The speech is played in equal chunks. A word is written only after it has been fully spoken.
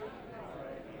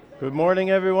Good morning,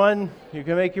 everyone. You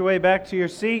can make your way back to your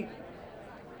seat.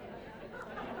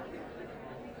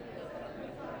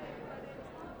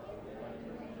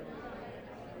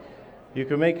 You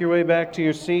can make your way back to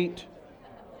your seat.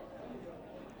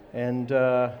 And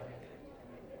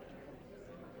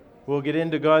we'll get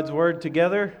into God's Word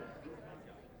together.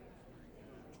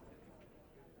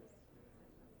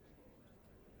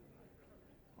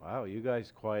 Wow, you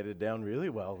guys quieted down really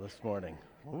well this morning.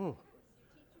 Ooh,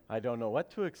 I don't know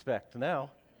what to expect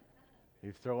now.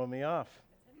 You've thrown me off.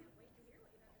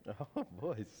 Oh,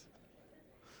 boys.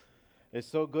 It's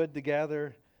so good to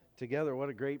gather together. What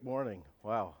a great morning.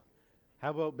 Wow. How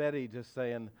about Betty just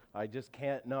saying, I just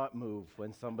can't not move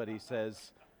when somebody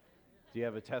says, do you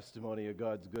have a testimony of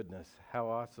God's goodness? How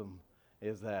awesome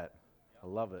is that? I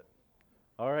love it.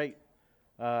 All right.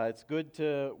 It's good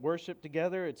to worship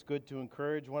together. It's good to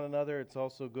encourage one another. It's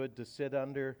also good to sit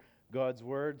under God's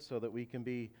Word so that we can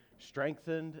be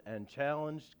strengthened and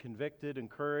challenged, convicted,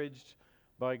 encouraged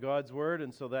by God's Word.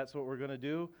 And so that's what we're going to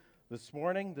do this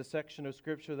morning. The section of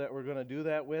Scripture that we're going to do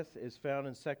that with is found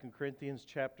in 2 Corinthians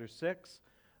chapter 6.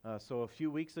 So a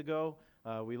few weeks ago,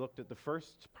 we looked at the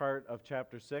first part of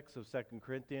chapter 6 of 2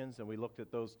 Corinthians, and we looked at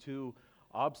those two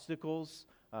obstacles.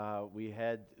 We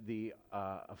had the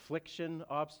affliction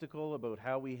obstacle about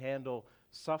how we handle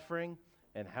suffering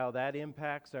and how that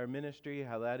impacts our ministry,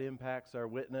 how that impacts our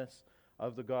witness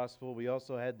of the gospel. We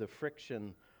also had the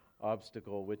friction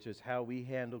obstacle, which is how we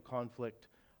handle conflict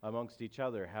amongst each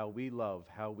other, how we love,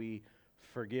 how we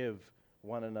forgive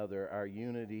one another, our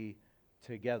unity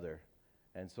together.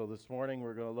 And so this morning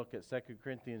we're going to look at 2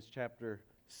 Corinthians chapter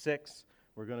 6.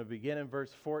 We're going to begin in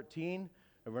verse 14,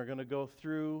 and we're going to go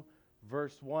through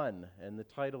verse 1. And the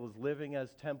title is Living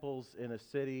as Temples in a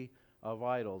City of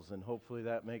Idols. And hopefully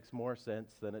that makes more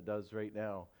sense than it does right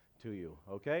now to you,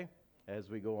 okay? As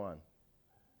we go on.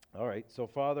 All right, so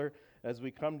Father, as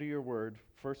we come to your word,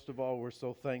 first of all, we're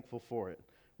so thankful for it.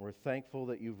 We're thankful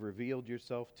that you've revealed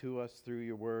yourself to us through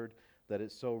your word, that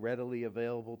it's so readily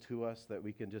available to us that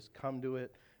we can just come to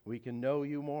it. We can know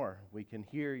you more. We can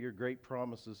hear your great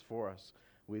promises for us.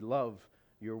 We love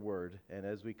your word. And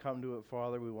as we come to it,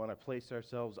 Father, we want to place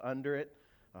ourselves under it.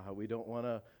 We don't want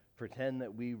to pretend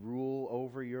that we rule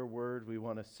over your word. We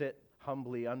want to sit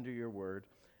humbly under your word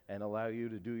and allow you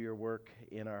to do your work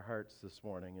in our hearts this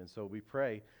morning. And so we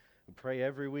pray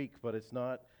every week, but it's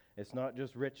not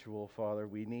just ritual, Father.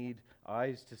 We need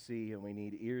eyes to see, and we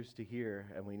need ears to hear,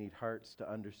 and we need hearts to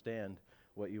understand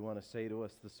what you want to say to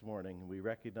us this morning. We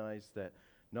recognize that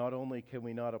not only can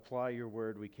we not apply your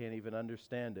word, we can't even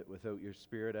understand it without your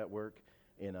Spirit at work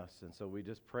in us. And so we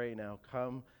just pray now,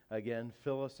 come again,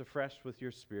 fill us afresh with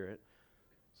your Spirit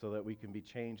so that we can be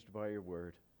changed by your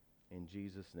word. In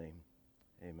Jesus' name,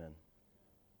 amen.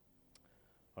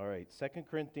 All right, 2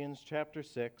 Corinthians chapter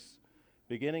 6.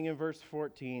 Beginning in verse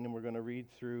 14, and we're going to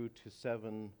read through to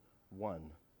 7:1.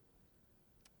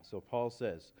 So Paul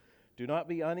says, do not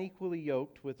be unequally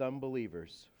yoked with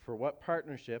unbelievers, for what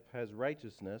partnership has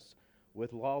righteousness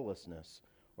with lawlessness?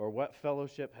 Or what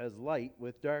fellowship has light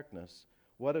with darkness?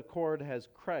 What accord has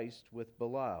Christ with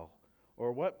Belial?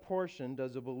 Or what portion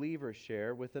does a believer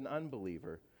share with an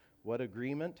unbeliever? What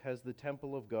agreement has the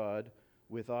temple of God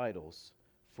with idols?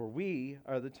 For we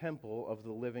are the temple of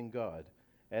the living God.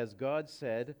 As God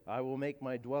said, I will make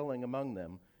my dwelling among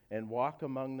them, and walk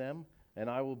among them, and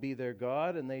I will be their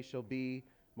God, and they shall be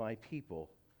my people.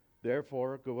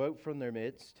 Therefore go out from their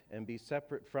midst, and be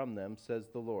separate from them, says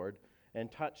the Lord,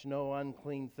 and touch no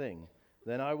unclean thing.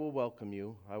 Then I will welcome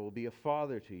you, I will be a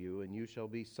father to you, and you shall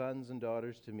be sons and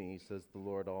daughters to me, says the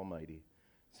Lord Almighty.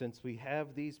 Since we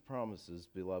have these promises,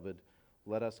 beloved,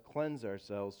 let us cleanse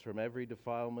ourselves from every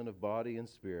defilement of body and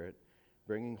spirit,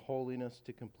 bringing holiness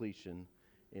to completion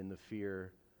in the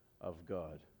fear of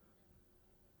God.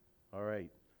 All right.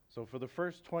 So for the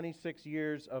first 26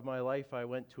 years of my life, I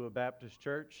went to a Baptist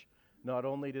church. Not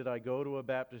only did I go to a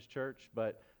Baptist church,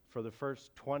 but for the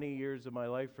first 20 years of my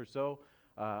life or so,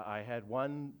 I had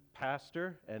one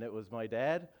pastor, and it was my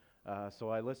dad. So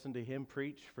I listened to him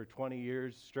preach for 20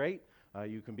 years straight.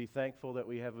 You can be thankful that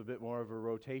we have a bit more of a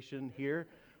rotation here.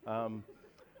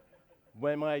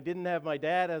 When I didn't have my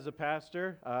dad as a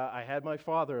pastor, I had my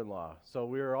father-in-law. So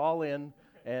we were all in,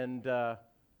 and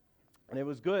it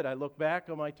was good. I look back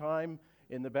on my time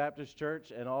in the Baptist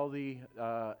church and all the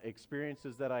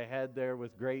experiences that I had there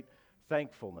with great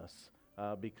thankfulness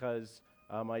because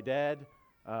my dad,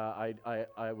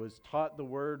 I was taught the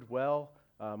word well.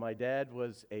 My dad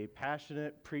was a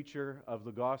passionate preacher of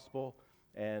the gospel,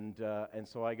 and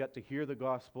so I got to hear the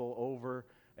gospel over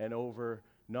and over,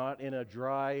 not in a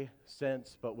dry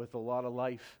sense, but with a lot of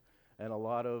life and a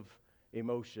lot of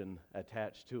emotion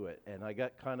attached to it. And I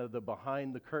got kind of the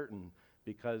behind the curtain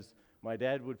because my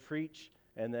dad would preach,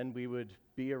 and then we would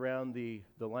be around the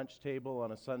lunch table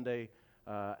on a Sunday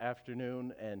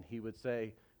afternoon, and he would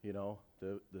say,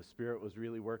 the Spirit was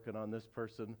really working on this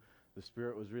person, the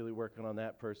Spirit was really working on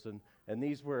that person. And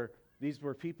these were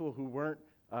people who weren't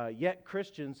yet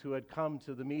Christians who had come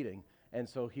to the meeting. And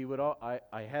so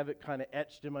I have it kind of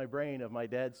etched in my brain of my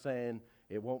dad saying,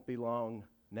 it won't be long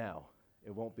now.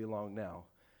 It won't be long now.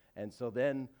 And so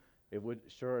then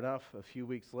sure enough, a few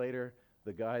weeks later,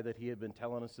 the guy that he had been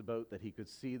telling us about that he could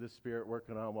see the Spirit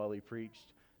working on while he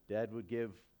preached, Dad would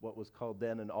give what was called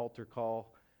then an altar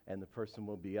call, and the person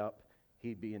would be up.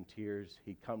 He'd be in tears.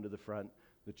 He'd come to the front.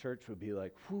 The church would be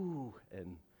like, whoo,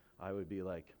 and I would be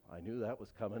like, I knew that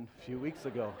was coming a few weeks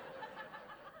ago.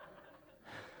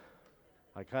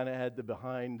 I kind of had the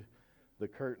behind the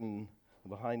curtain,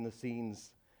 behind the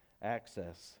scenes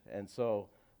access. And so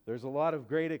there's a lot of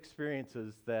great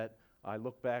experiences that I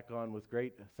look back on with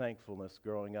great thankfulness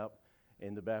growing up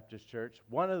in the Baptist church.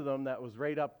 One of them that was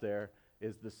right up there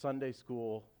is the Sunday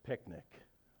school picnic,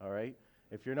 all right?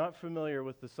 If you're not familiar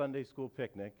with the Sunday school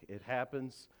picnic, it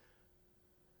happens,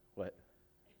 what?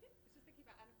 I was just thinking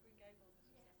about Anne of Green Gables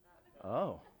as you said that.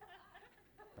 Oh,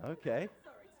 okay.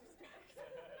 Sorry to distract.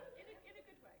 In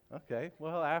a good way. Okay,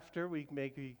 well, after we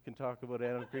maybe can talk about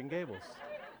Anne of Green Gables.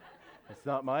 It's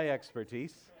not my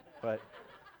expertise, but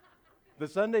the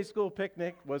Sunday school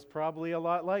picnic was probably a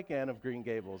lot like Anne of Green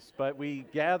Gables, but we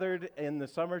gathered in the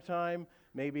summertime,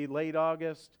 maybe late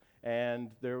August, and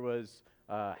there was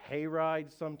hay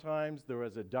rides sometimes. There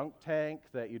was a dunk tank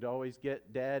that you'd always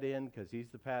get Dad in because he's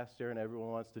the pastor and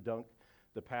everyone wants to dunk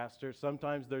the pastor.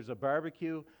 Sometimes there's a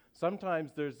barbecue.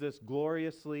 Sometimes there's this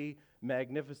gloriously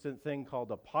magnificent thing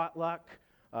called a potluck,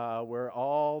 where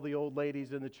all the old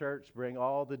ladies in the church bring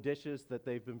all the dishes that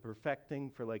they've been perfecting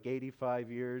for like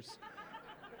 85 years.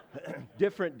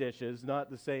 Different dishes, not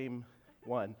the same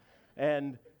one.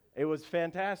 And it was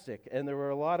fantastic, and there were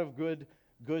a lot of good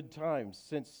times.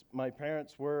 Since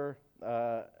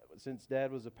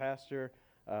Dad was a pastor,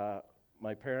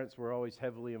 my parents were always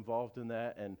heavily involved in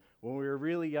that. And when we were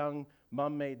really young,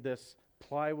 Mom made this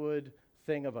plywood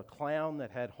thing of a clown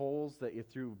that had holes that you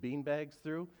threw beanbags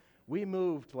through. We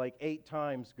moved like 8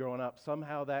 times growing up.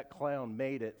 Somehow that clown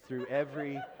made it through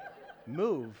every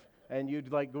move. And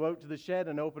you'd like go out to the shed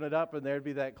and open it up, and there'd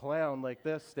be that clown like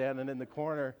this standing in the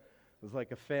corner. It was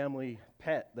like a family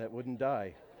pet that wouldn't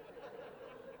die.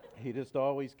 He just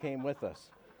always came with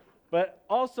us. But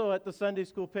also at the Sunday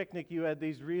school picnic, you had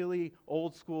these really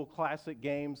old school classic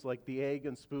games like the egg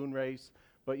and spoon race,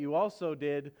 but you also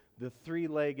did the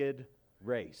 3-legged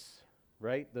race,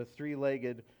 right? The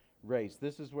 3-legged race.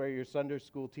 This is where your Sunday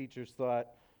school teachers thought,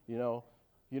 you know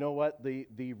what,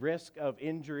 the risk of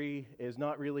injury is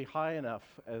not really high enough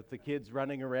as the kids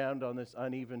running around on this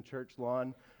uneven church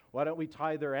lawn. Why don't we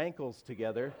tie their ankles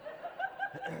together?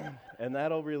 And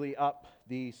that'll really up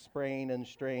the sprain and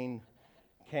strain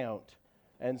count.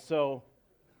 And so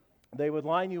they would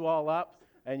line you all up,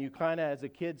 and you kind of, as a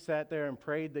kid, sat there and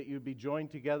prayed that you'd be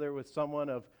joined together with someone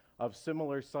of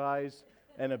similar size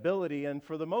and ability. And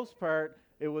for the most part,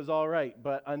 it was all right.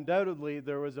 But undoubtedly,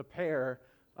 there was a pair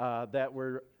that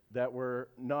were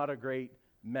not a great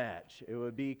match. It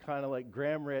would be kind of like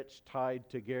Graham Rich tied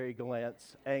to Gary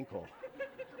Gallant's ankle.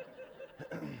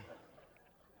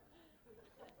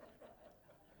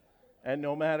 And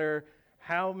no matter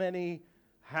how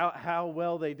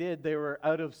well they did, they were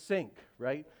out of sync,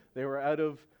 right? They were out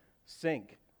of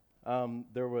sync.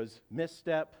 There was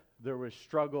misstep, there was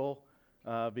struggle,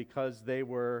 because they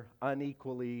were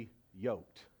unequally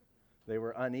yoked. They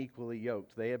were unequally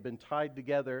yoked. They had been tied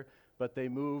together, but they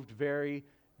moved very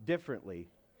differently.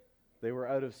 They were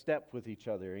out of step with each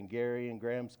other. In Gary and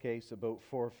Graham's case, about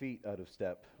 4 feet out of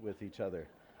step with each other.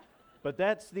 But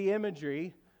that's the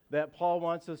imagery that Paul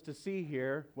wants us to see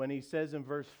here when he says in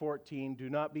verse 14, do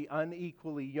not be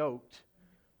unequally yoked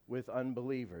with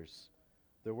unbelievers.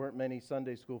 There weren't many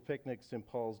Sunday school picnics in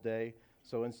Paul's day,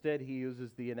 so instead he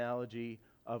uses the analogy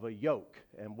of a yoke.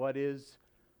 And what is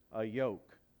a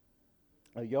yoke?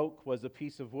 A yoke was a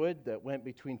piece of wood that went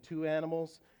between 2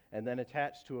 animals and then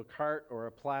attached to a cart or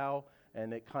a plow,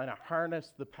 and it kind of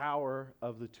harnessed the power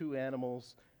of the 2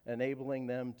 animals, enabling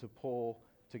them to pull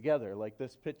together, like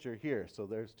this picture here. So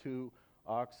there's 2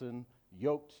 oxen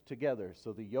yoked together.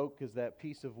 So the yoke is that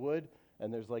piece of wood,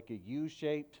 and there's like a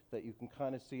U-shaped that you can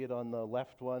kind of see it on the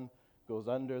left one, goes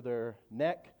under their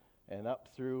neck and up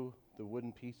through the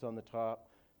wooden piece on the top,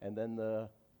 and then the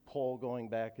pole going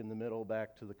back in the middle,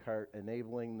 back to the cart,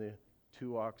 enabling the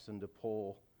 2 oxen to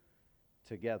pull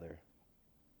together.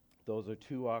 Those are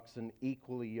 2 oxen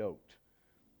equally yoked.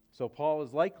 So Paul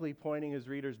is likely pointing his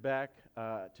readers back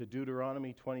to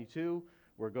Deuteronomy 22,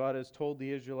 where God has told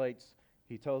the Israelites,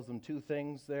 he tells them two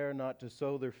things there: not to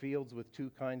sow their fields with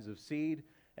two kinds of seed,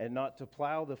 and not to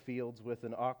plow the fields with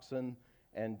an oxen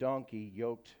and donkey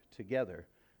yoked together.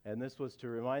 And this was to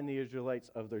remind the Israelites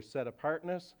of their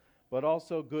set-apartness, but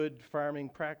also good farming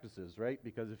practices, right?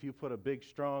 Because if you put a big,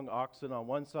 strong oxen on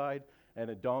one side and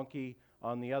a donkey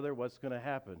on the other, what's going to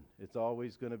happen? It's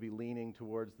always going to be leaning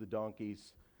towards the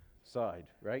donkey's side,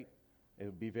 right? It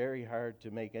would be very hard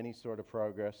to make any sort of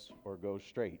progress or go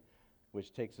straight,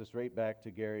 which takes us right back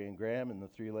to Gary and Graham in the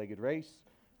three-legged race.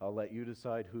 I'll let you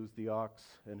decide who's the ox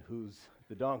and who's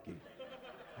the donkey.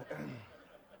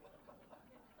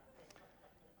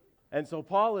 And so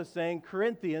Paul is saying,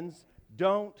 Corinthians,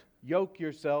 don't yoke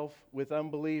yourself with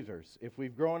unbelievers. If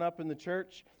we've grown up in the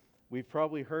church, we've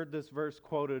probably heard this verse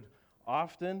quoted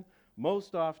often,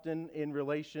 most often in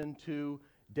relation to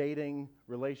dating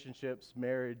relationships,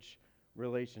 marriage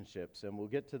relationships. And we'll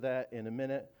get to that in a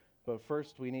minute. But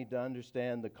first, we need to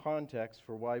understand the context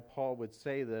for why Paul would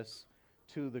say this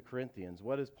to the Corinthians.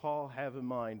 What does Paul have in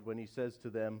mind when he says to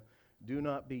them, do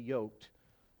not be yoked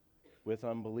with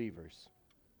unbelievers?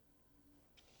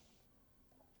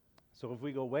 So if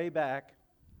we go way back,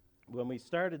 when we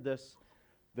started this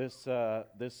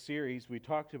series, we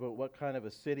talked about what kind of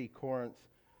a city Corinth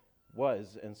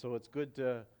was. And so it's good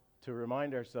to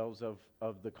remind ourselves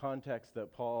of the context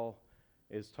that Paul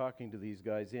is talking to these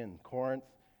guys in. Corinth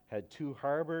had two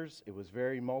harbors. It was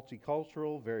very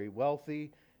multicultural, very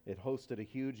wealthy. It hosted a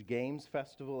huge games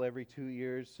festival every 2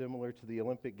 years, similar to the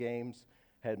Olympic Games,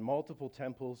 had multiple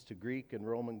temples to Greek and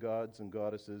Roman gods and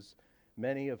goddesses,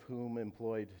 many of whom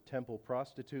employed temple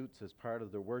prostitutes as part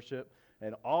of their worship.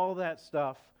 And all that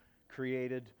stuff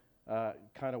created,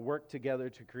 kind of worked together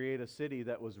to create a city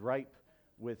that was ripe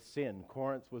with sin.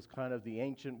 Corinth was kind of the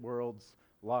ancient world's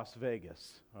Las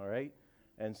Vegas, all right?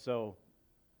 And so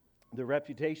the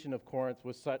reputation of Corinth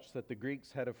was such that the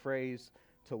Greeks had a phrase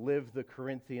to live the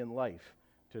Corinthian life,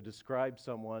 to describe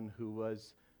someone who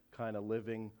was kind of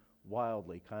living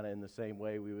wildly, kind of in the same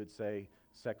way we would say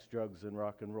sex, drugs, and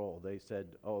rock and roll. They said,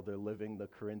 oh, they're living the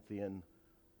Corinthian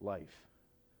life.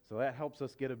 So that helps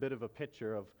us get a bit of a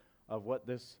picture of what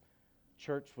this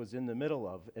church was in the middle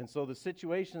of. And so the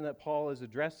situation that Paul is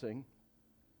addressing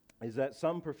is that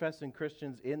some professing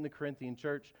Christians in the Corinthian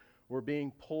church were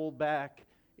being pulled back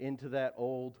into that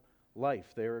old life.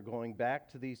 They were going back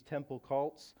to these temple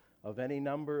cults of any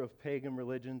number of pagan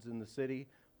religions in the city,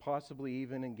 possibly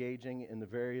even engaging in the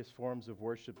various forms of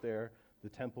worship there, the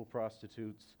temple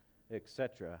prostitutes,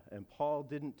 etc. And Paul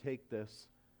didn't take this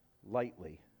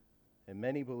lightly. And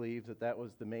many believe that that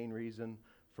was the main reason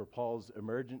for Paul's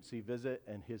emergency visit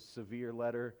and his severe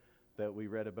letter that we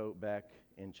read about back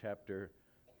in chapter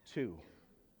 2.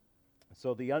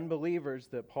 So the unbelievers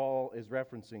that Paul is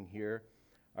referencing here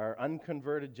are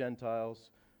unconverted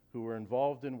Gentiles who were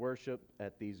involved in worship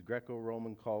at these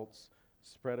Greco-Roman cults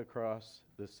spread across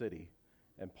the city.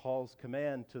 And Paul's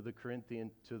command to the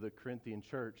Corinthian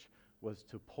church was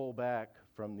to pull back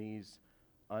from these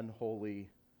unholy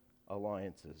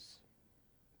alliances.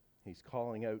 He's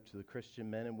calling out to the Christian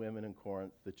men and women in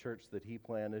Corinth, the church that he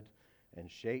planted and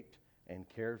shaped and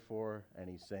cared for, and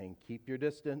he's saying, keep your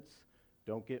distance,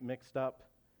 don't get mixed up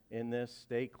in this,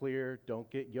 stay clear, don't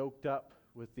get yoked up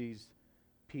with these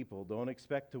people. Don't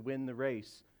expect to win the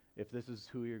race if this is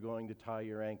who you're going to tie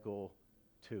your ankle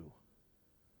to.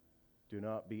 Do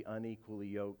not be unequally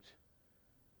yoked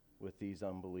with these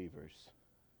unbelievers.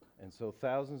 And so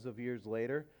thousands of years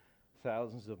later,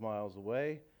 thousands of miles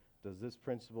away, does this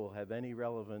principle have any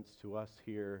relevance to us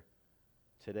here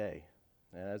today?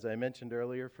 And as I mentioned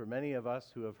earlier, for many of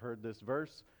us who have heard this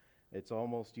verse, it's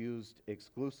almost used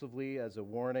exclusively as a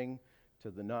warning to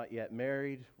the not yet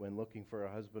married when looking for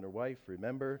a husband or wife.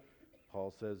 Remember,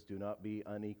 Paul says, do not be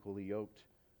unequally yoked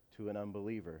to an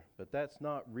unbeliever. But that's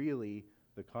not really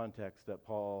the context that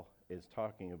Paul is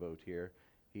talking about here.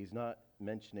 He's not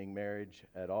mentioning marriage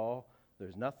at all.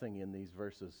 There's nothing in these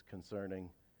verses concerning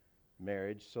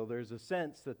marriage. So there's a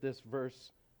sense that this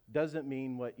verse doesn't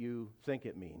mean what you think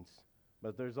it means.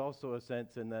 But there's also a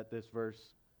sense in that this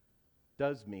verse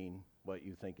does mean what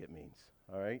you think it means.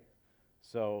 All right?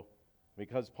 So,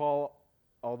 because Paul,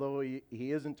 although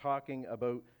he isn't talking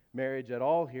about marriage at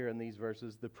all here in these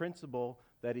verses, the principle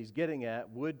that he's getting at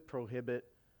would prohibit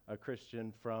a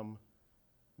Christian from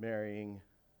marrying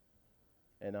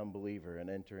an unbeliever and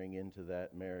entering into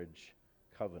that marriage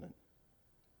covenant.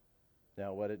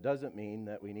 Now, what it doesn't mean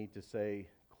that we need to say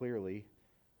clearly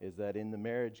is that in the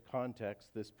marriage context,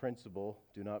 this principle,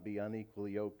 do not be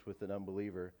unequally yoked with an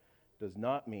unbeliever, does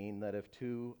not mean that if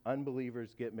two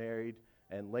unbelievers get married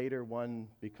and later one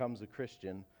becomes a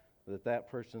Christian, that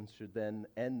person should then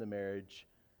end the marriage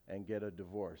and get a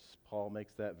divorce. Paul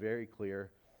makes that very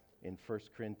clear in 1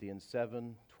 Corinthians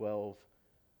 7:12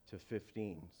 to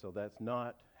 15. So that's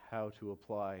not how to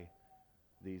apply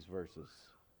these verses.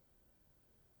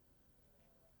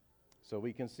 So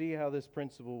we can see how this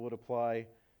principle would apply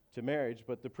to marriage,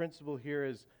 but the principle here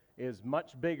is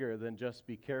much bigger than just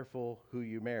be careful who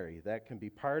you marry. That can be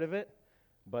part of it,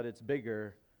 but it's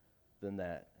bigger than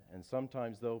that. And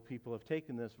sometimes, though, people have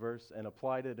taken this verse and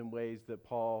applied it in ways that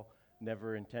Paul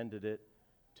never intended it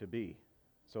to be.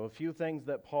 So a few things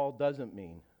that Paul doesn't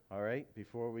mean, all right,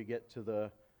 before we get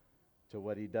to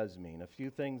what he does mean. A few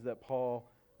things that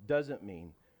Paul doesn't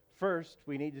mean. First,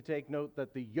 we need to take note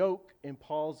that the yoke in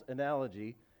Paul's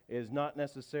analogy is not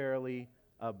necessarily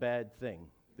a bad thing.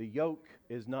 The yoke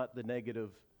is not the negative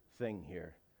thing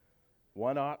here.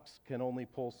 One ox can only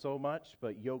pull so much,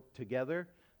 but yoked together,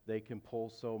 they can pull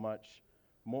so much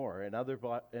more. In other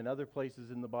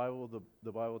places in the Bible,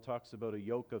 the Bible talks about a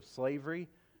yoke of slavery,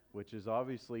 which is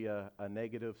obviously a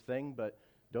negative thing, but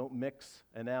don't mix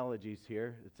analogies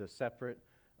here. It's a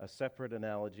separate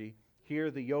analogy.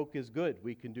 Here, the yoke is good.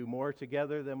 We can do more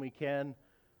together than we can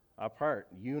apart.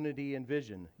 Unity in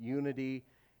vision, unity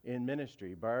in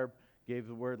ministry. Barb gave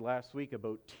the word last week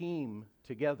about team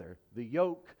together. The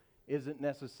yoke isn't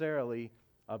necessarily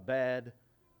a bad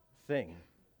thing.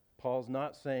 Paul's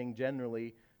not saying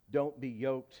generally, don't be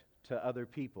yoked to other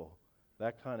people.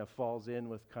 That kind of falls in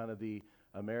with kind of the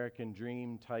American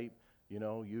dream type,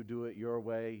 you do it your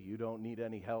way, you don't need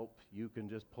any help, you can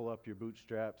just pull up your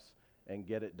bootstraps and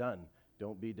get it done.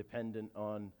 Don't be dependent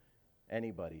on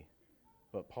anybody.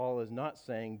 But Paul is not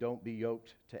saying don't be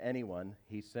yoked to anyone.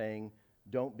 He's saying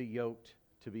don't be yoked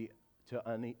to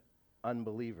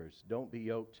unbelievers. Don't be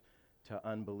yoked to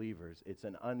unbelievers. It's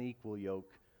an unequal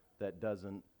yoke that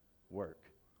doesn't work.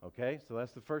 Okay? So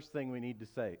that's the first thing we need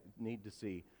to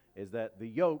see is that the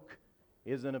yoke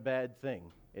isn't a bad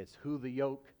thing. It's who the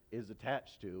yoke is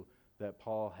attached to that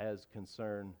Paul has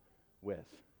concern with.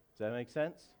 Does that make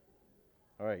sense?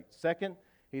 All right. Second,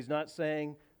 he's not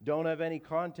saying don't have any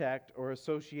contact or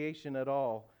association at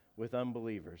all with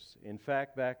unbelievers. In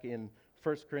fact, back in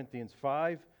 1 Corinthians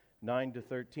 5:9 to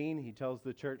 13, he tells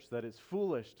the church that it's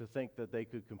foolish to think that they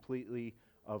could completely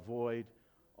avoid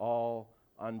all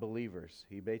unbelievers.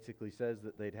 He basically says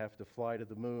that they'd have to fly to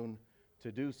the moon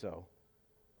to do so.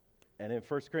 And in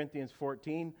 1 Corinthians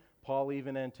 14, Paul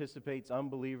even anticipates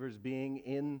unbelievers being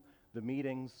in the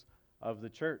meetings of the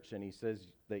church, and he says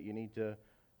that you need to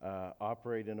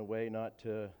operate in a way not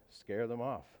to scare them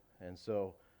off. And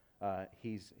so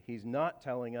he's not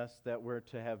telling us that we're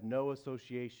to have no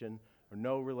association or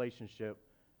no relationship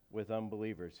with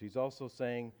unbelievers. He's also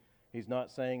saying, he's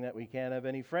not saying that we can't have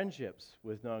any friendships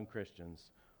with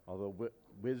non-Christians, although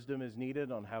wisdom is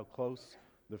needed on how close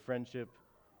the friendship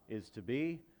is to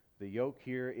be. The yoke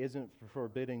here isn't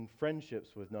forbidding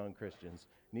friendships with non-Christians.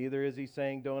 Neither is he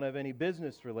saying don't have any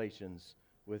business relations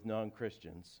with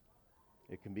non-Christians.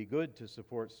 It can be good to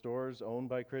support stores owned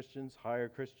by Christians, hire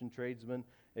Christian tradesmen,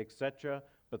 etc.,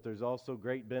 but there's also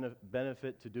great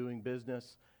benefit to doing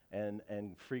business and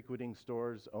frequenting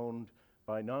stores owned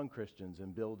by non-Christians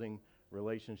and building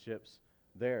relationships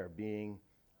there, being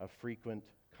a frequent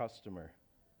customer.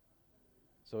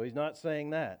 So he's not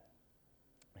saying that.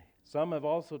 Some have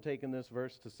also taken this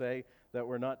verse to say that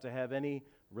we're not to have any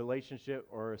relationship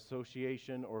or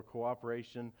association or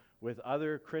cooperation with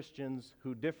other Christians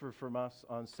who differ from us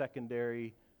on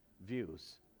secondary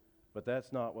views. But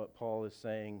that's not what Paul is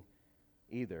saying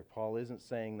either. Paul isn't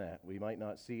saying that. We might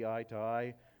not see eye to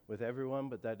eye with everyone,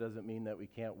 but that doesn't mean that we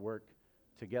can't work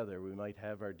together. We might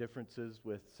have our differences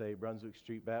with, say, Brunswick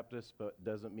Street Baptist, but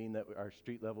doesn't mean that our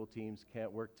street level teams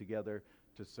can't work together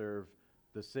to serve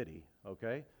the city,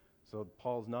 okay? So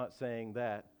Paul's not saying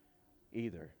that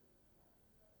either.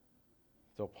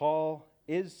 So Paul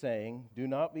is saying, do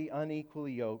not be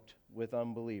unequally yoked with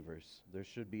unbelievers. There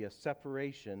should be a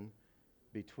separation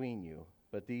between you.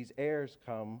 But these errors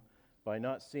come by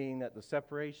not seeing that the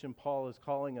separation Paul is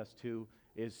calling us to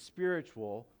is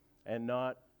spiritual and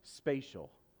not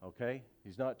spatial, okay?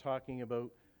 He's not talking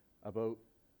about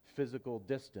physical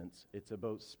distance. It's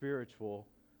about spiritual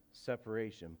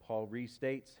separation. Paul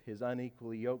restates his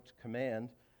unequally yoked command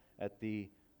at the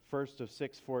first of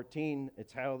 6:14.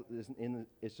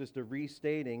 It's just a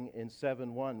restating in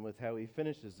 7:1 with how he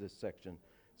finishes this section.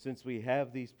 Since we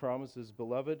have these promises,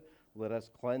 beloved, let us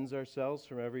cleanse ourselves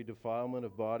from every defilement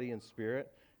of body and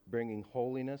spirit, bringing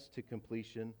holiness to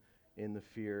completion in the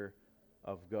fear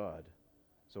of God.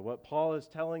 So what Paul is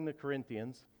telling the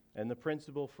Corinthians, and the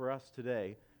principle for us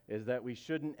today, is that we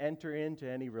shouldn't enter into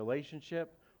any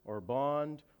relationship or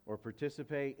bond or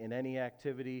participate in any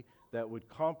activity that would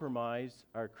compromise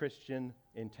our Christian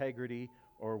integrity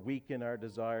or weaken our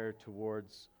desire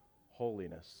towards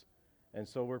holiness. And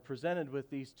so we're presented with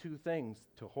these two things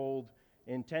to hold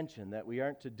in tension, that we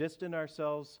aren't to distance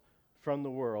ourselves from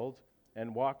the world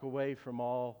and walk away from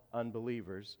all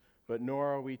unbelievers, but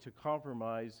nor are we to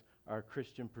compromise our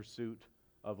Christian pursuit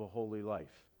of a holy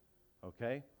life.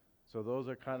 Okay? So those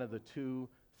are kind of the two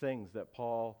things that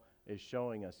Paul is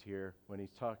showing us here when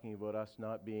he's talking about us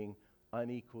not being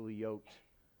unequally yoked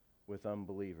with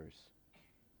unbelievers.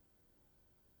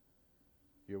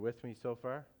 You're with me so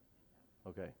far?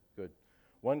 Okay, good.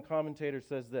 One commentator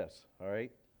says this, all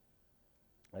right?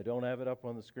 I don't have it up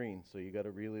on the screen, so you got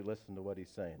to really listen to what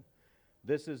he's saying.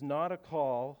 This is not a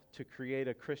call to create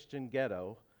a Christian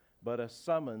ghetto, but a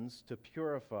summons to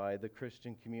purify the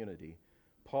Christian community.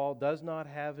 Paul does not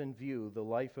have in view the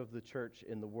life of the church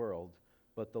in the world,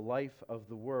 but the life of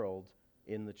the world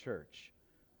in the church.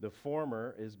 The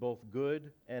former is both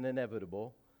good and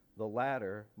inevitable. The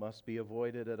latter must be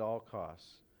avoided at all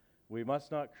costs. We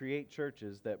must not create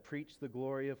churches that preach the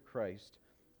glory of Christ,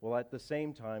 while at the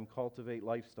same time cultivate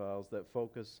lifestyles that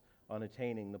focus on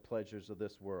attaining the pleasures of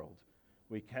this world.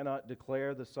 We cannot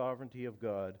declare the sovereignty of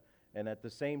God and at the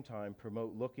same time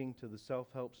promote looking to the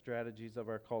self-help strategies of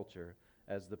our culture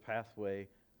as the pathway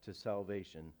to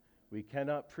salvation. We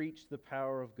cannot preach the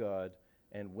power of God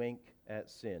and wink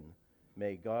at sin.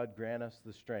 May God grant us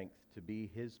the strength to be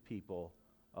His people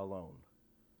alone.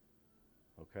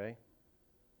 Okay?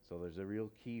 So there's a real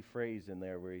key phrase in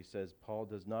there where he says, Paul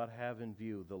does not have in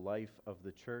view the life of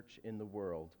the church in the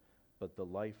world, but the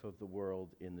life of the world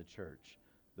in the church.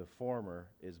 The former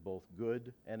is both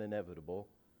good and inevitable,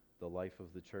 the life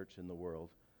of the church in the world.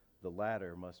 The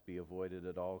latter must be avoided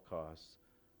at all costs,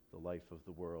 the life of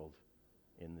the world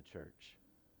in the church.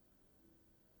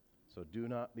 So do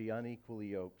not be unequally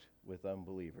yoked with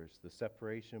unbelievers. The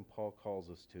separation Paul calls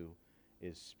us to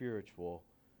is spiritual,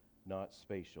 not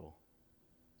spatial.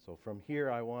 So from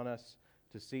here, I want us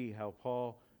to see how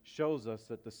Paul shows us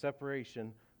that the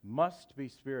separation must be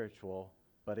spiritual,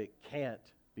 but it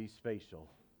can't be spatial,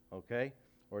 okay?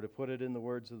 Or to put it in the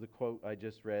words of the quote I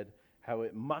just read, how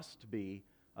it must be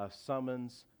a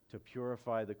summons to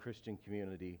purify the Christian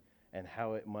community, and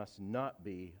how it must not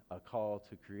be a call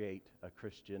to create a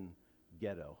Christian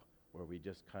ghetto, where we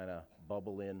just kind of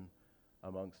bubble in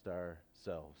amongst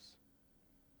ourselves.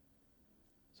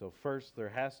 So first, there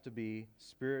has to be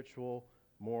spiritual,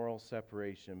 moral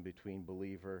separation between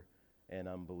believer and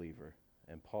unbeliever.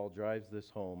 And Paul drives this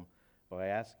home by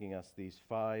asking us these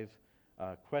 5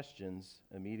 questions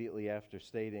immediately after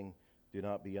stating, do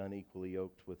not be unequally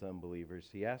yoked with unbelievers.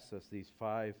 He asks us these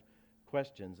 5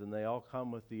 questions, and they all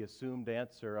come with the assumed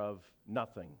answer of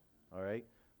nothing, all right?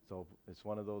 So it's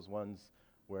one of those ones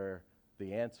where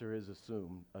the answer is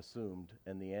assumed,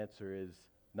 and the answer is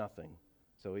nothing.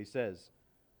 So he says,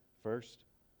 first,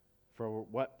 for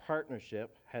what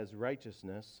partnership has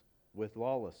righteousness with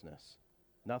lawlessness?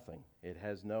 Nothing. It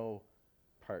has no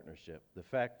partnership. The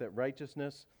fact that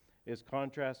righteousness is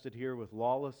contrasted here with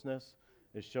lawlessness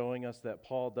is showing us that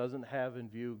Paul doesn't have in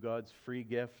view God's free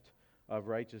gift of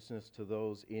righteousness to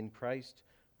those in Christ,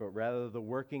 but rather the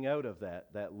working out of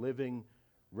that living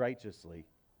righteously.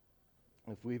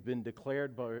 If we've been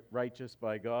declared righteous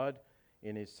by God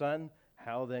in His Son,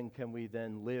 how then can we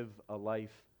then live a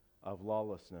life of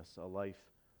lawlessness, a life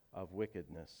of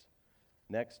wickedness?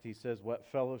 Next, he says, what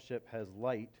fellowship has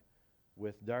light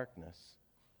with darkness?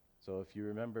 So if you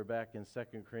remember back in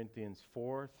 2 Corinthians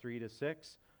 4,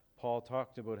 3-6, Paul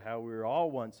talked about how we were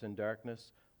all once in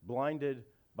darkness, blinded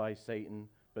by Satan,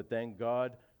 but then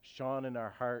God shone in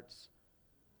our hearts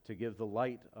to give the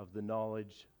light of the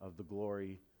knowledge of the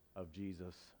glory of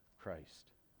Jesus Christ.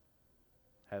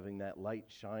 Having that light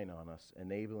shine on us,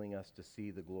 enabling us to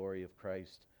see the glory of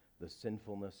Christ, the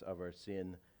sinfulness of our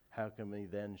sin, how can we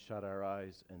then shut our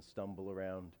eyes and stumble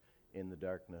around in the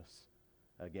darkness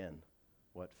again?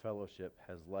 What fellowship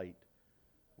has light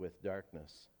with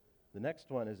darkness? The next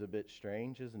one is a bit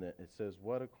strange, isn't it? It says,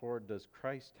 what accord does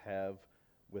Christ have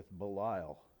with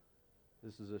Belial?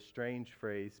 This is a strange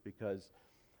phrase because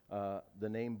the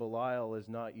name Belial is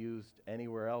not used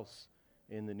anywhere else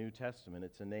in the New Testament.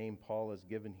 It's a name Paul has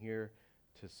given here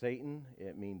to Satan.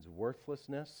 It means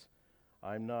worthlessness.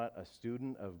 I'm not a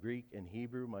student of Greek and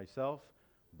Hebrew myself,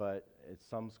 but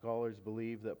some scholars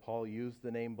believe that Paul used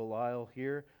the name Belial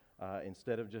here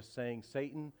instead of just saying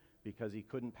Satan, because he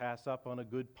couldn't pass up on a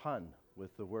good pun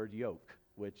with the word yoke,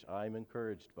 which I'm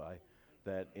encouraged by,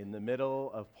 that in the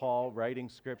middle of Paul writing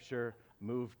Scripture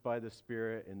moved by the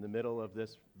Spirit, in the middle of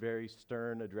this very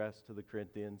stern address to the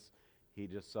Corinthians, he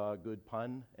just saw a good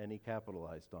pun and he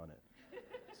capitalized on it.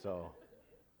 So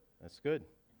that's good.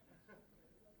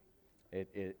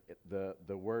 The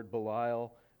word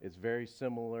Belial is very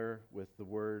similar with the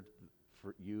word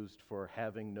used for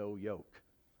having no yoke.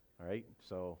 All right?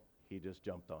 So he just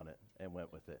jumped on it and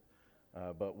went with it.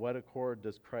 But what accord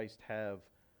does Christ have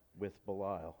with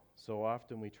Belial? So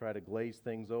often we try to glaze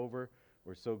things over.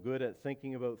 We're so good at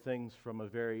thinking about things from a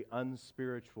very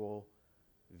unspiritual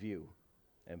view.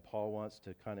 And Paul wants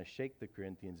to kind of shake the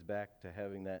Corinthians back to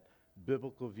having that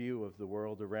biblical view of the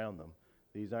world around them.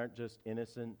 These aren't just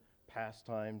innocent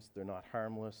pastimes. They're not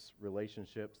harmless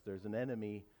relationships. There's an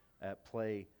enemy at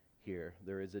play here.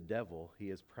 There is a devil.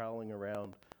 He is prowling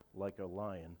around like a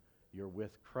lion. You're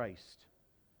with Christ.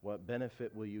 What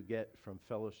benefit will you get from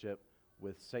fellowship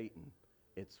with Satan?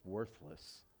 It's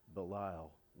worthless.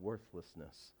 Belial,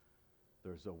 worthlessness.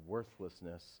 There's a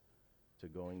worthlessness to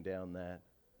going down that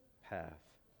path.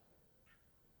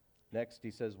 Next,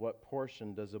 he says, what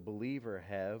portion does a believer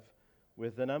have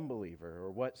with an unbeliever?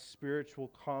 Or what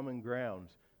spiritual common ground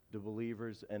do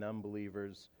believers and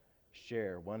unbelievers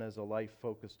share? One has a life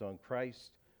focused on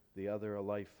Christ, the other a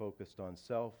life focused on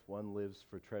self. One lives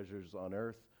for treasures on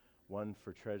earth, one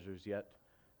for treasures yet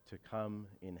to come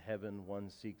in heaven. One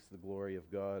seeks the glory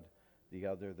of God, the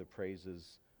other the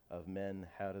praises of men.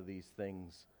 How do these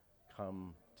things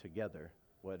come together?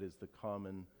 What is the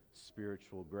common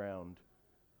spiritual ground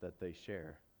that they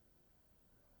share?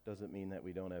 Doesn't mean that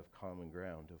we don't have common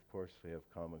ground. Of course we have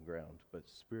common ground, but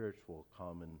spiritual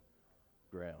common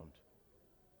ground.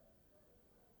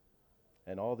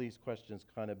 And all these questions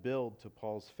kind of build to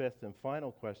Paul's fifth and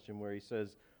final question, where he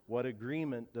says, what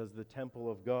agreement does the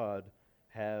temple of God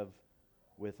have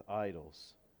with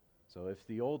idols? So if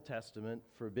the Old Testament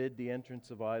forbid the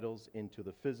entrance of idols into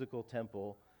the physical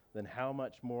temple, then how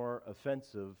much more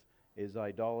offensive is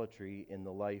idolatry in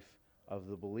the life of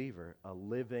the believer, a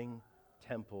living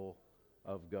temple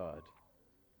of God?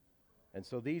 And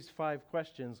so these 5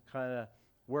 questions kind of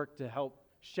work to help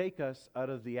shake us out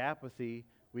of the apathy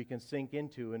we can sink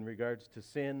into in regards to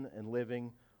sin and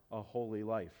living a holy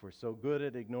life. We're so good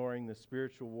at ignoring the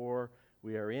spiritual war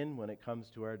we are in when it comes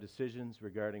to our decisions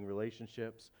regarding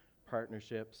relationships,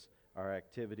 partnerships, our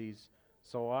activities.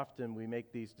 So often we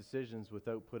make these decisions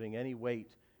without putting any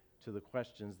weight to the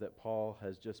questions that Paul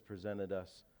has just presented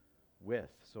us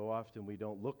with. So often we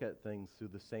don't look at things through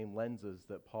the same lenses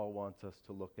that Paul wants us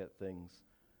to look at things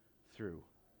through.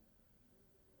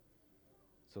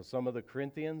 So some of the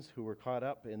Corinthians who were caught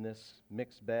up in this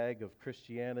mixed bag of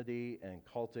Christianity and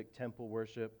cultic temple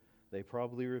worship, they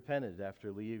probably repented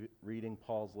after reading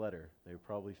Paul's letter. They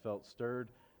probably felt stirred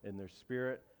in their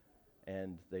spirit,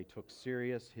 and they took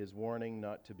serious his warning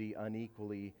not to be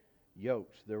unequally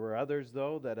yoked. There were others,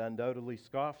 though, that undoubtedly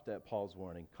scoffed at Paul's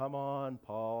warning. Come on,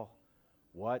 Paul,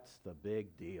 what's the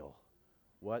big deal?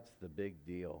 What's the big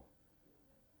deal?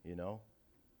 You know,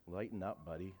 lighten up,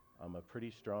 buddy. I'm a pretty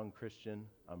strong Christian.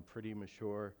 I'm pretty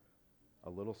mature. A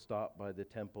little stop by the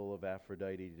temple of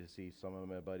Aphrodite to see some of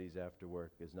my buddies after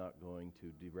work is not going to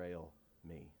derail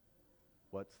me.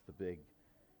 What's the big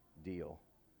deal?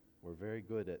 We're very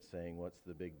good at saying, what's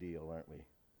the big deal, aren't we?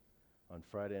 On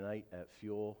Friday night at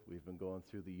Fuel, we've been going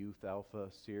through the Youth Alpha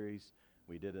series.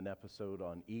 We did an episode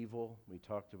on evil. We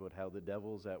talked about how the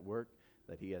devil's at work,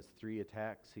 that he has 3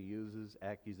 attacks he uses: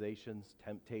 accusations,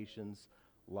 temptations,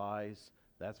 lies.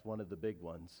 That's one of the big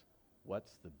ones.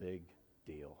 What's the big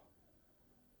deal?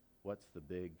 What's the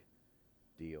big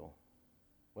deal?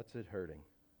 What's it hurting?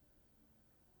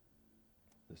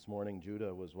 This morning,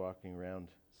 Judah was walking around.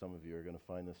 Some of you are going to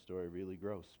find this story really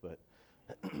gross, but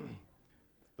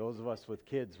those of us with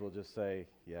kids will just say,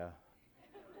 yeah.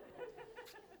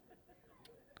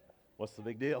 What's the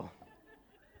big deal?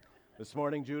 This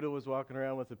morning, Judah was walking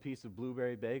around with a piece of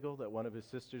blueberry bagel that one of his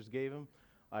sisters gave him.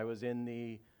 I was in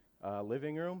the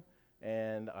living room,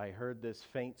 and I heard this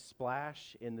faint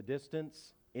splash in the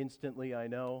distance. Instantly, I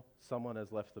know someone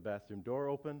has left the bathroom door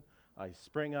open. I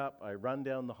spring up, I run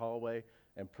down the hallway,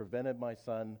 and prevented my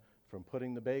son from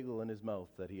putting the bagel in his mouth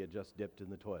that he had just dipped in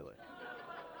the toilet.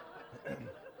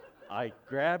 I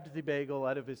grabbed the bagel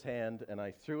out of his hand, and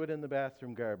I threw it in the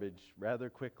bathroom garbage rather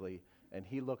quickly, and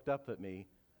he looked up at me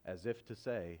as if to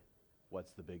say,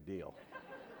 what's the big deal?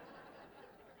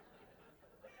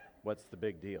 What's the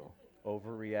big deal?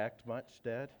 Overreact much,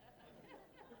 Dad?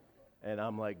 And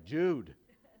I'm like, Jude,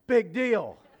 big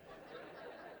deal.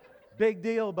 Big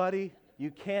deal, buddy.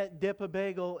 You can't dip a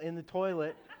bagel in the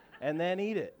toilet and then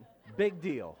eat it. Big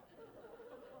deal.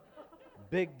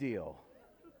 Big deal.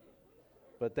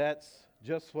 But that's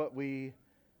just what we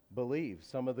believe.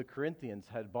 Some of the Corinthians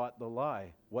had bought the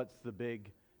lie. What's the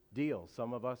big deal?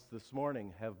 Some of us this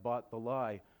morning have bought the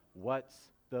lie. What's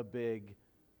the big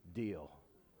deal?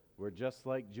 We're just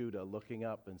like Judah, looking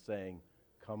up and saying,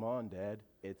 come on, Dad,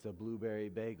 it's a blueberry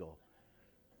bagel.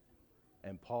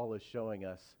 And Paul is showing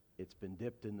us it's been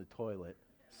dipped in the toilet.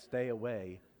 Stay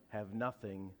away. Have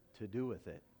nothing to do with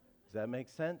it. Does that make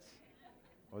sense?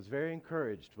 I was very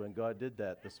encouraged when God did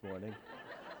that this morning.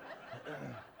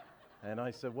 And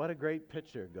I said, what a great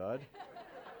picture, God.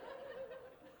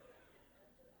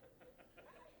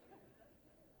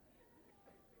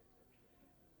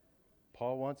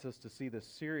 Paul wants us to see the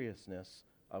seriousness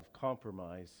of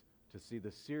compromise, to see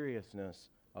the seriousness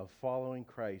of following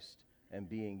Christ and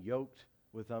being yoked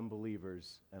with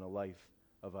unbelievers and a life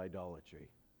of idolatry.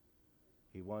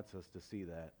 He wants us to see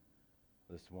that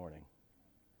this morning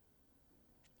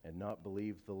and not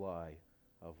believe the lie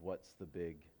of what's the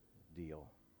big deal.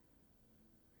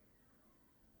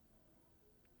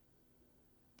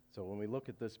 So when we look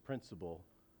at this principle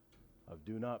of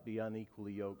do not be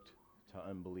unequally yoked to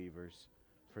unbelievers,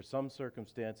 for some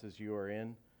circumstances you are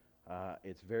in,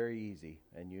 it's very easy,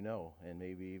 and you know, and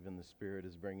maybe even the Spirit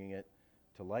is bringing it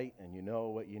to light, and you know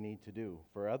what you need to do.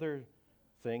 For other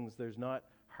things, there's not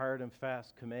hard and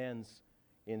fast commands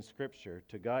in Scripture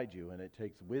to guide you, and it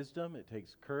takes wisdom, it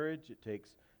takes courage, it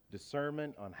takes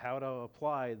discernment on how to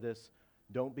apply this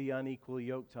don't be unequally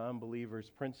yoked to unbelievers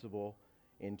principle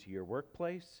into your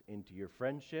workplace, into your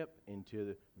friendship, into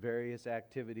the various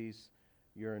activities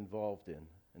you're involved in.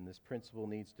 And this principle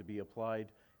needs to be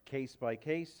applied case by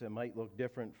case. It might look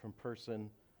different from person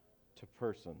to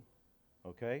person.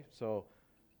 Okay? So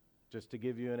just to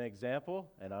give you an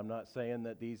example, and I'm not saying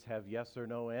that these have yes or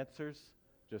no answers,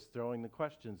 just throwing the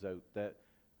questions out that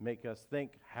make us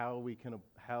think how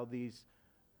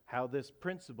this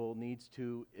principle needs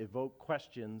to evoke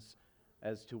questions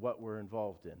as to what we're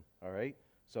involved in. All right?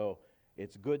 So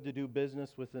it's good to do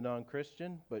business with a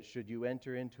non-Christian, but should you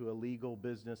enter into a legal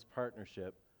business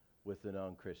partnership with a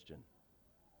non-Christian?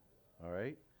 All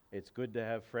right? It's good to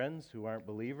have friends who aren't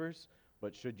believers,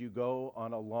 but should you go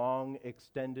on a long,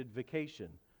 extended vacation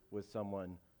with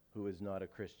someone who is not a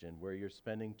Christian, where you're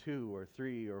spending 2 or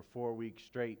 3 or 4 weeks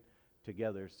straight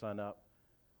together, sun up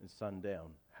and sun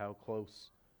down? How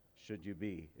close should you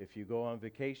be? If you go on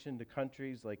vacation to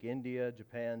countries like India,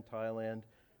 Japan, Thailand,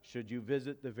 should you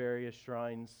visit the various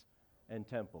shrines and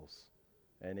temples?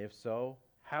 And if so,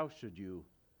 how should you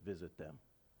visit them?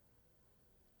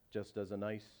 Just as a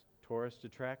nice tourist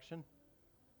attraction?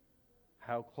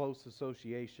 How close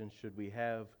association should we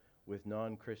have with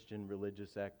non-Christian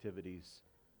religious activities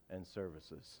and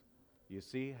services? You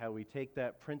see how we take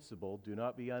that principle, do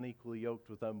not be unequally yoked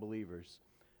with unbelievers,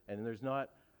 and there's not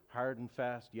hard and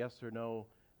fast yes or no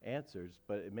answers,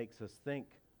 but it makes us think,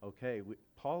 okay,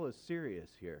 Paul is serious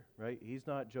here, right? He's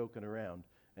not joking around,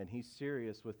 and he's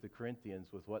serious with the Corinthians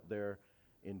with what they're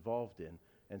involved in.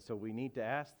 And so we need to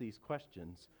ask these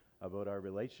questions about our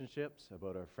relationships,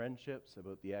 about our friendships,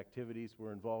 about the activities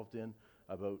we're involved in,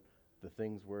 about the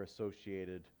things we're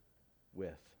associated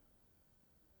with.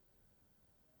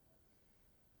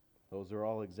 Those are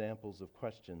all examples of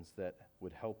questions that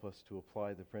would help us to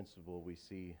apply the principle we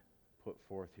see put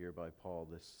forth here by Paul,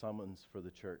 this summons for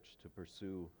the church to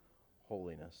pursue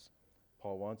holiness.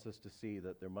 Paul wants us to see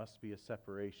that there must be a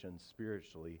separation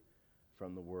spiritually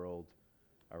from the world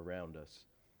around us.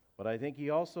 But I think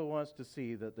he also wants to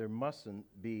see that there mustn't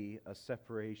be a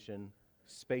separation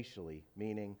spatially,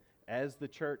 meaning as the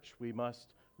church we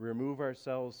must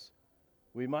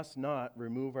not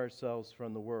remove ourselves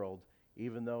from the world,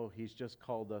 even though he's just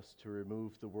called us to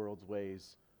remove the world's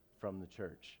ways from the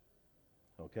church.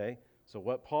 Okay? So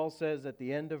what Paul says at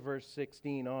the end of verse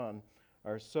 16 on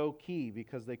are so key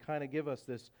because they kind of give us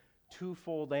this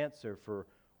twofold answer for,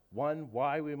 one,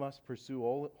 why we must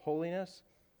pursue holiness,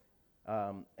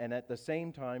 and at the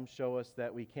same time show us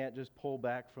that we can't just pull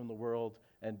back from the world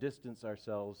and distance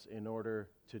ourselves in order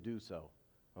to do so.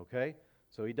 Okay?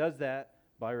 So he does that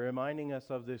by reminding us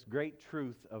of this great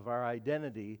truth of our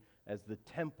identity as the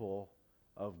temple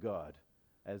of God.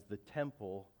 As the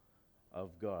temple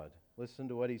of God. Listen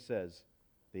to what he says,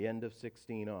 the end of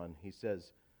 16 on. He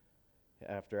says,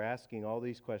 after asking all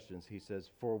these questions, he says,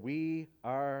 "For we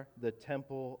are the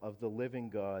temple of the living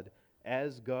God,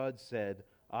 as God said,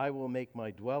 I will make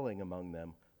my dwelling among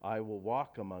them. I will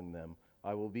walk among them.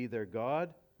 I will be their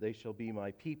God. They shall be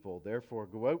my people. Therefore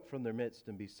go out from their midst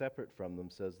and be separate from them,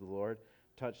 says the Lord.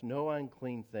 Touch no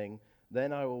unclean thing.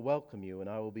 Then I will welcome you, and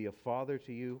I will be a father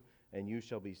to you, and you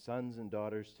shall be sons and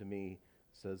daughters to me,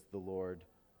 says the Lord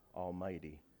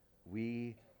Almighty."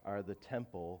 We are the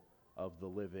temple of the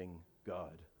living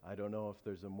God. I don't know if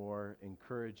there's a more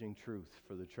encouraging truth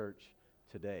for the church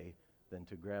today than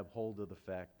to grab hold of the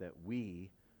fact that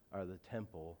we are the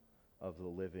temple of the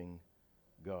living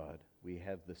God. We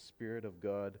have the Spirit of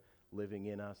God living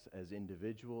in us as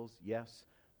individuals, yes,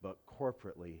 but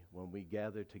corporately, when we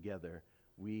gather together,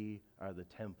 we are the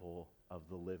temple of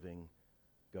the living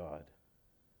God.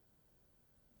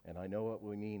 And I know what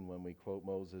we mean when we quote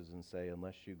Moses and say,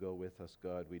 unless you go with us,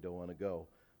 God, we don't want to go.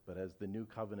 But as the new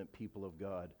covenant people of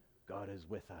God, God is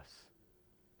with us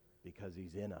because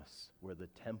he's in us. We're the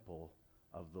temple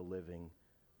of the living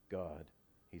God.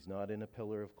 He's not in a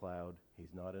pillar of cloud.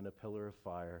 He's not in a pillar of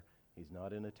fire. He's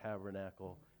not in a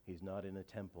tabernacle. He's not in a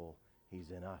temple.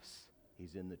 He's in us.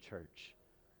 He's in the church.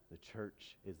 The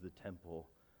church is the temple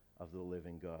of the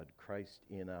living God. Christ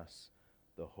in us,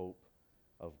 the hope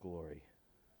of glory.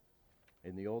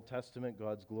 In the Old Testament,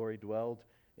 God's glory dwelled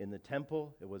in the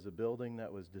temple. It was a building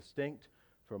that was distinct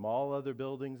from all other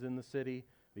buildings in the city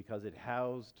because it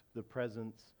housed the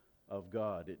presence of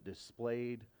God. It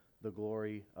displayed the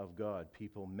glory of God.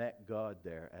 People met God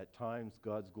there. At times,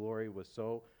 God's glory was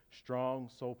so strong,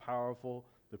 so powerful,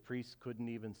 the priests couldn't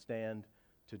even stand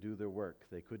to do their work.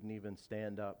 They couldn't even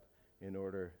stand up in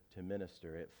order to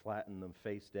minister. It flattened them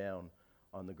face down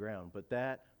on the ground. But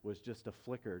that was just a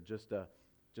flicker, just a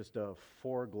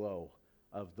foreglow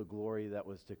of the glory that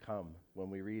was to come. When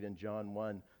we read in John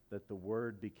 1 that the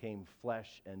Word became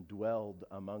flesh and dwelled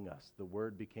among us. The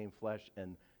Word became flesh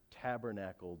and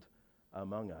tabernacled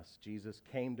among us. Jesus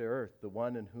came to earth, the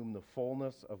one in whom the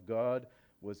fullness of God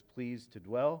was pleased to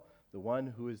dwell, the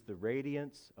one who is the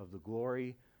radiance of the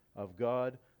glory of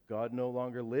God. God no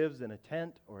longer lives in a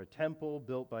tent or a temple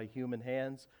built by human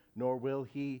hands, nor will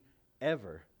he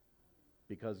ever,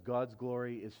 because God's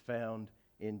glory is found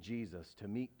in Jesus. To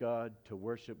meet God, to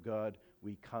worship God,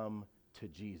 we come to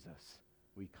Jesus.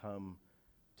 We come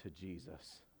to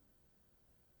Jesus.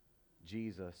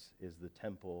 Jesus is the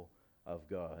temple of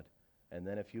God. And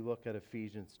then if you look at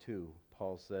Ephesians 2,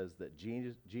 Paul says that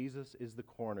Jesus is the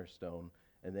cornerstone,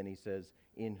 and then he says,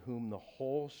 in whom the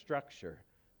whole structure,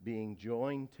 being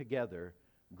joined together,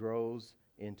 grows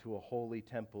into a holy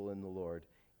temple in the Lord.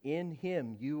 In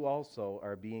him you also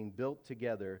are being built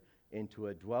together into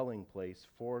a dwelling place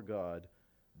for God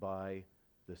by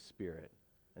the Spirit.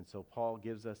 And so Paul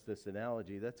gives us this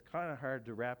analogy that's kind of hard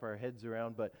to wrap our heads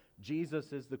around, but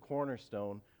Jesus is the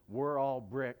cornerstone. We're all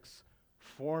bricks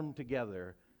formed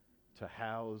together to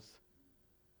house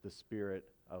the Spirit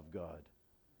of God,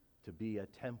 to be a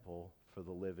temple for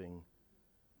the living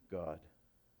God.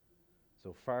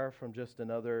 So far from just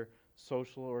another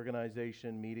social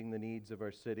organization meeting the needs of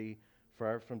our city,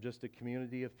 far from just a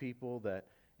community of people that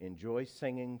enjoy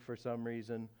singing for some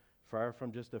reason, far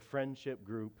from just a friendship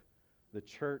group, the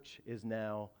church is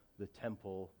now the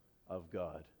temple of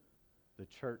God. The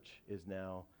church is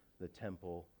now the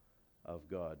temple of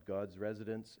God. God's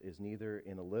residence is neither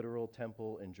in a literal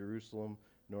temple in Jerusalem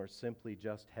nor simply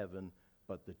just heaven,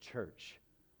 but the church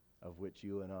of which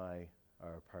you and I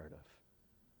are a part of.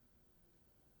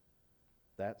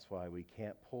 That's why we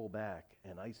can't pull back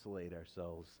and isolate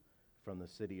ourselves from the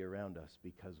city around us,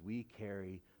 because we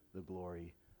carry the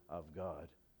glory of God.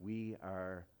 We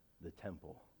are the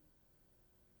temple.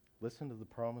 Listen to the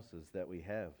promises that we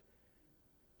have.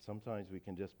 Sometimes we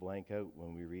can just blank out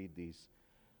when we read these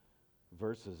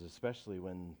verses, especially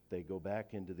when they go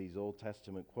back into these Old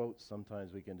Testament quotes.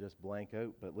 Sometimes we can just blank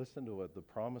out, but listen to what the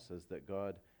promises that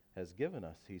God has given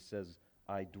us. He says,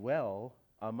 I dwell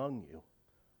among you.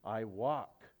 I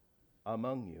walk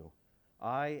among you.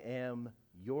 I am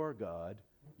your God.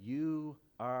 You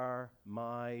are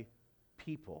my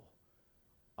people.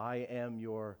 I am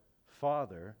your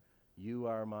Father. You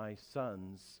are my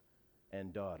sons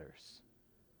and daughters.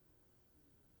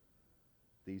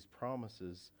 These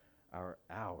promises are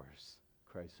ours,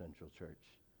 Christ Central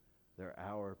Church. They're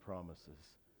our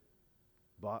promises,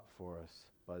 bought for us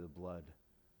by the blood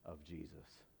of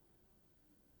Jesus.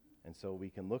 And so we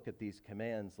can look at these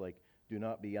commands like, do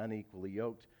not be unequally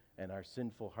yoked, and our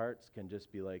sinful hearts can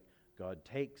just be like, God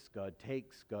takes, God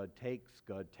takes, God takes,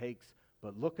 God takes.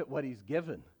 But look at what he's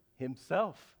given,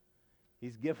 himself.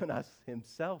 He's given us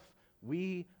himself.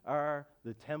 We are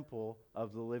the temple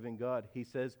of the living God. He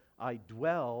says, I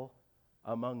dwell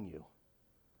among you.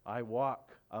 I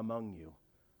walk among you.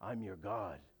 I'm your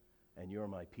God, and you're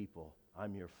my people.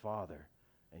 I'm your Father,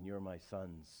 and you're my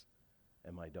sons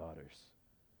and my daughters.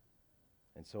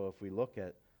 And so if we look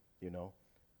at,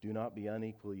 do not be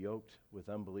unequally yoked with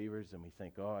unbelievers, and we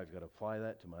think, oh, I've got to apply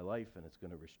that to my life, and it's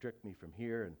going to restrict me from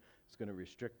here, and it's going to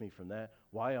restrict me from that.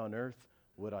 Why on earth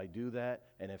would I do that?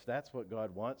 And if that's what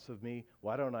God wants of me,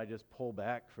 why don't I just pull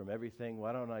back from everything?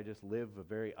 Why don't I just live a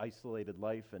very isolated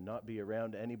life and not be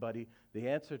around anybody? The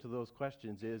answer to those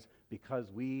questions is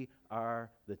because we are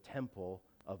the temple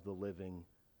of the living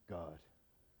God.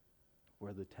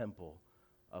 We're the temple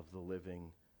of the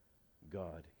living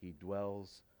God. He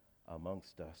dwells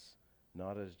amongst us,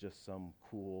 not as just some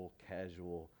cool,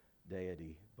 casual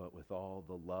deity, but with all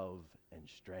the love and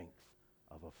strength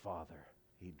of a father.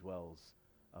 He dwells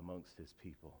amongst his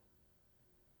people.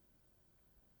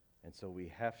 And so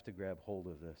we have to grab hold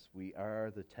of this. We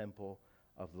are the temple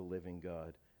of the living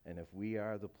God. And if we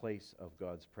are the place of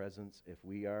God's presence, if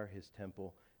we are his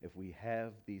temple, if we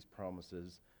have these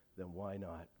promises, then why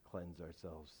not cleanse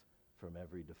ourselves from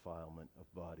every defilement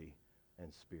of body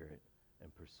and spirit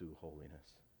and pursue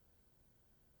holiness?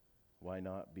 Why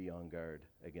not be on guard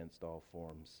against all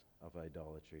forms of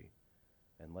idolatry?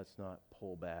 And let's not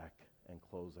pull back and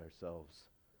close ourselves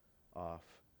off.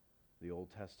 The Old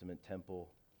Testament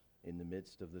temple in the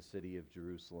midst of the city of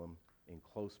Jerusalem, in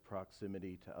close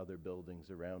proximity to other buildings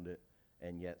around it,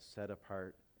 and yet set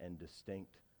apart and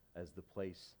distinct as the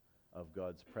place of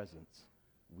God's presence.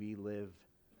 We live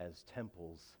as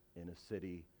temples in a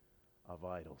city of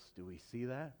idols. Do we see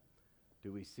that?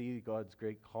 Do we see God's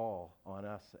great call on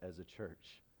us as a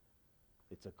church?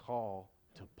 It's a call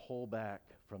to pull back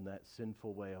from that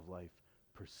sinful way of life,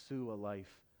 pursue a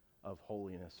life of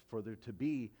holiness, for there to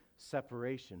be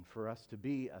separation, for us to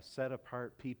be a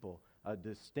set-apart people, a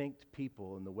distinct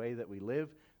people in the way that we live,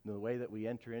 in the way that we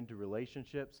enter into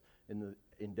relationships, in the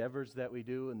endeavors that we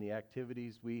do, in the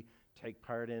activities we take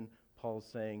part in. Paul's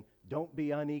saying, don't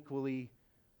be unequally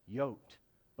yoked,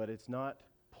 but it's not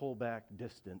pull back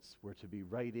distance. We're to be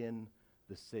right in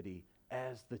the city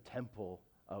as the temple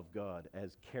of God,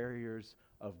 as carriers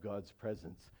of God's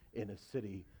presence in a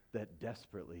city that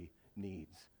desperately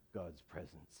needs God's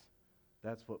presence.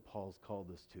 That's what Paul's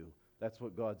called us to. That's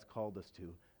what God's called us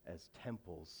to as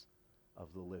temples of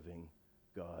the living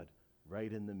God,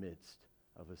 right in the midst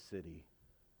of a city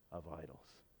of idols.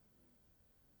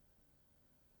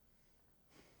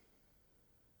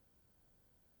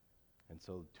 And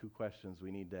so 2 questions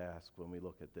we need to ask when we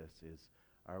look at this is,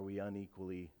 are we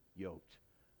unequally yoked?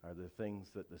 Are there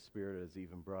things that the Spirit has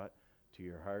even brought to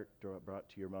your heart, brought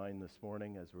to your mind this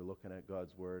morning as we're looking at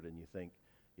God's Word, and you think,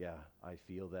 yeah, I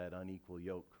feel that unequal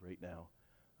yoke right now.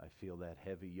 I feel that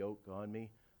heavy yoke on me.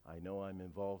 I know I'm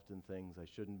involved in things I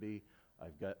shouldn't be.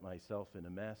 I've got myself in a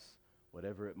mess,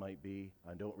 whatever it might be.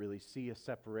 I don't really see a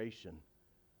separation,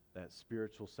 that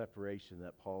spiritual separation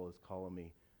that Paul is calling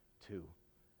me to.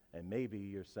 And maybe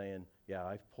you're saying, yeah,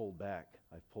 I've pulled back.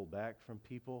 I've pulled back from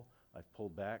people. I've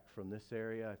pulled back from this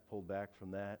area. I've pulled back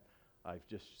from that. I've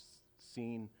just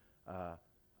seen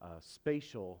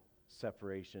spatial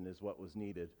separation is what was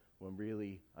needed, when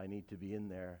really I need to be in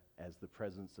there as the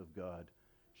presence of God,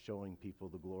 showing people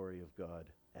the glory of God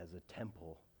as a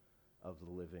temple of the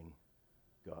living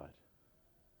God.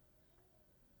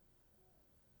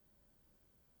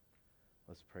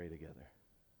 Let's pray together.